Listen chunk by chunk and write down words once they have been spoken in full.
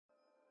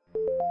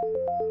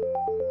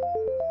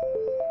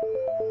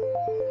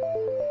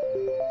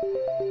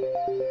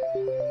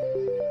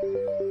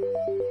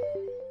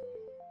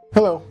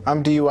Hello,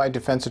 I'm DUI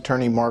Defense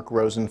Attorney Mark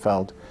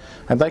Rosenfeld.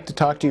 I'd like to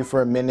talk to you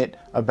for a minute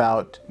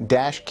about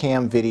dash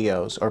cam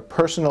videos or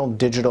personal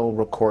digital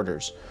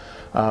recorders.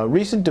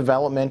 Recent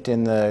development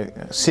in the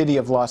city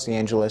of Los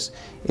Angeles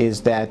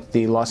is that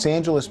the Los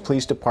Angeles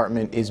Police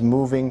Department is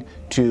moving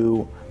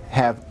to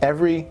have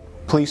every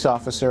police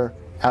officer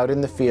out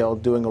in the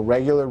field doing a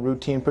regular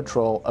routine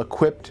patrol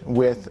equipped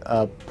with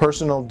a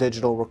personal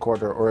digital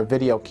recorder or a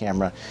video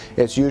camera.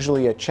 It's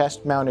usually a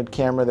chest-mounted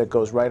camera that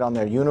goes right on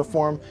their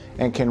uniform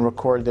and can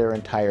record their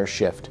entire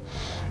shift.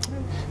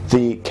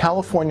 The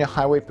California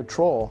Highway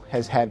Patrol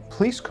has had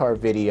police car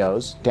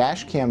videos,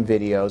 dash cam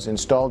videos,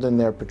 installed in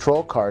their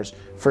patrol cars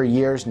for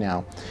years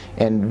now.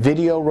 And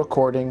video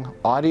recording,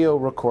 audio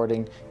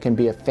recording can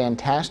be a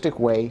fantastic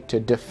way to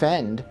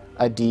defend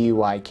a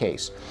DUI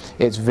case.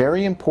 It's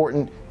very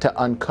important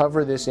to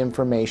uncover this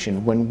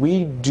information. When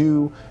we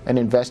do an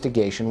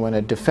investigation, when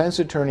a defense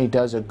attorney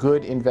does a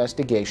good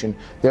investigation,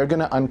 they're going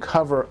to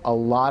uncover a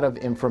lot of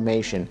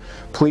information.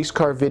 Police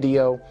car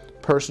video,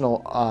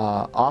 personal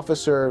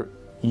officer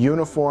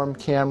uniform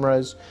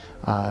cameras,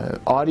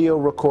 audio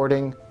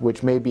recording,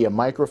 which may be a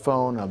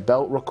microphone, a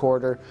belt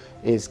recorder,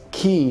 is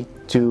key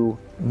to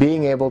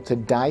being able to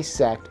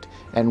dissect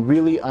and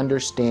really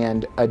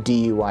understand a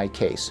DUI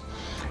case.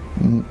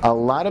 A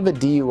lot of a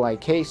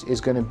DUI case is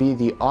going to be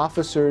the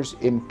officer's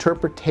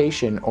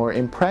interpretation or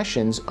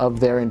impressions of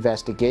their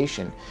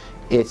investigation.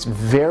 It's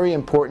very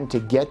important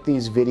to get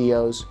these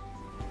videos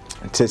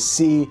to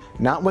see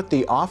not what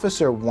the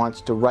officer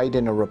wants to write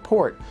in a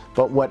report,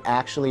 but what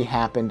actually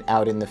happened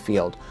out in the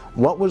field.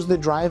 What was the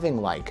driving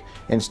like?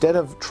 Instead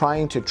of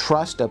trying to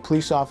trust a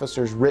police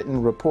officer's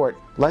written report,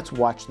 let's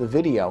watch the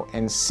video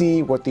and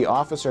see what the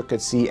officer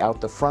could see out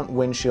the front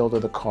windshield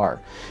of the car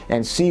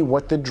and see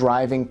what the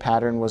driving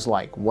pattern was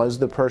like. Was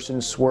the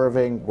person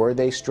swerving? Were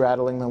they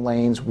straddling the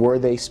lanes? Were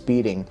they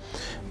speeding?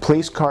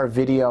 Police car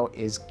video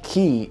is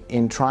key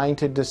in trying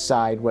to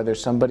decide whether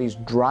somebody's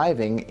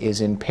driving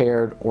is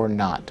impaired or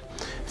not.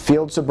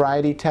 Field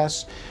sobriety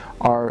tests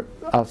are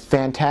a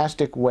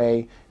fantastic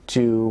way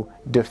to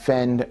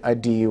defend a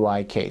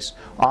DUI case.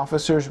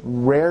 Officers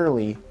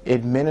rarely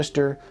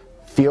administer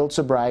field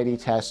sobriety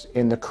tests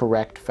in the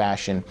correct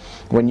fashion.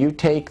 When you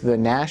take the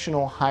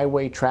National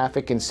Highway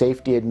Traffic and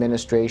Safety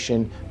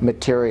Administration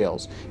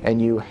materials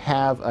and you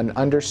have an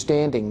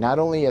understanding not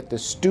only at the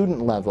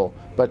student level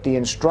but the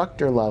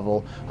instructor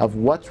level of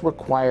what's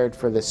required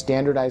for the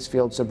standardized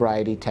field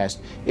sobriety test,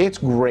 it's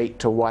great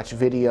to watch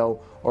video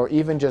or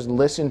even just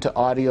listen to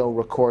audio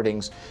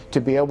recordings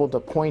to be able to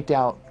point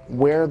out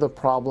where the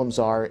problems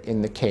are in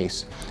the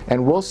case.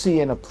 And we'll see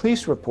in a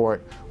police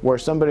report where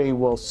somebody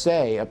will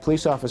say, a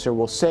police officer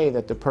will say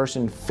that the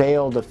person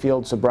failed a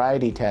field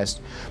sobriety test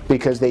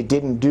because they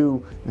didn't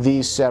do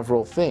these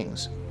several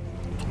things.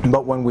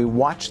 But when we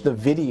watch the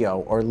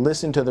video or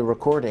listen to the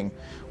recording,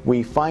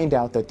 we find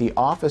out that the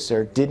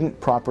officer didn't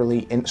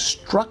properly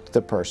instruct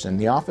the person.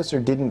 The officer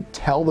didn't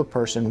tell the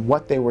person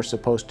what they were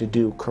supposed to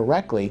do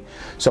correctly.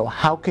 So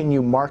how can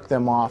you mark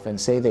them off and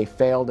say they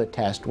failed a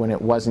test when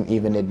it wasn't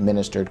even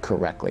administered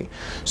correctly?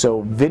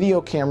 So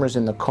video cameras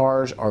in the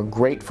cars are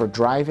great for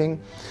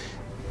driving.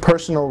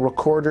 Personal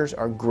recorders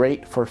are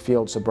great for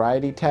field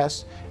sobriety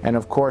tests. And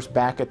of course,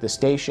 back at the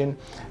station,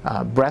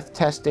 breath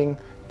testing,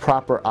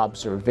 proper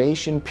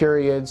observation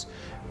periods,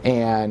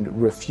 and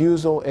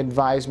refusal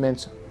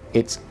advisements.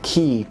 It's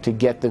key to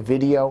get the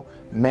video.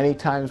 Many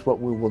times what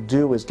we will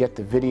do is get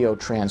the video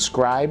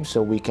transcribed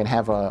so we can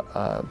have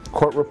a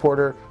court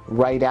reporter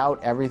write out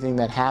everything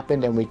that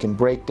happened and we can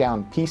break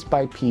down piece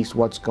by piece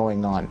what's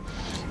going on.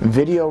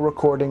 Video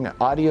recording,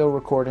 audio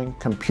recording,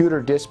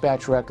 computer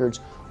dispatch records,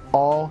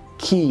 all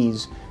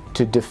keys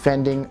to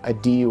defending a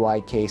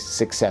DUI case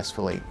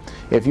successfully.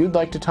 If you'd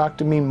like to talk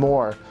to me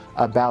more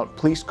about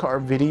police car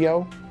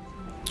video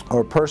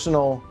or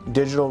personal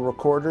digital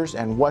recorders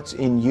and what's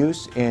in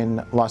use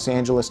in Los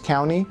Angeles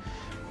County,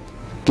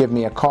 give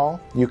me a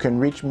call. You can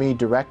reach me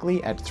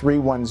directly at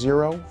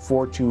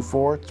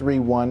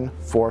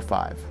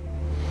 310-424-3145.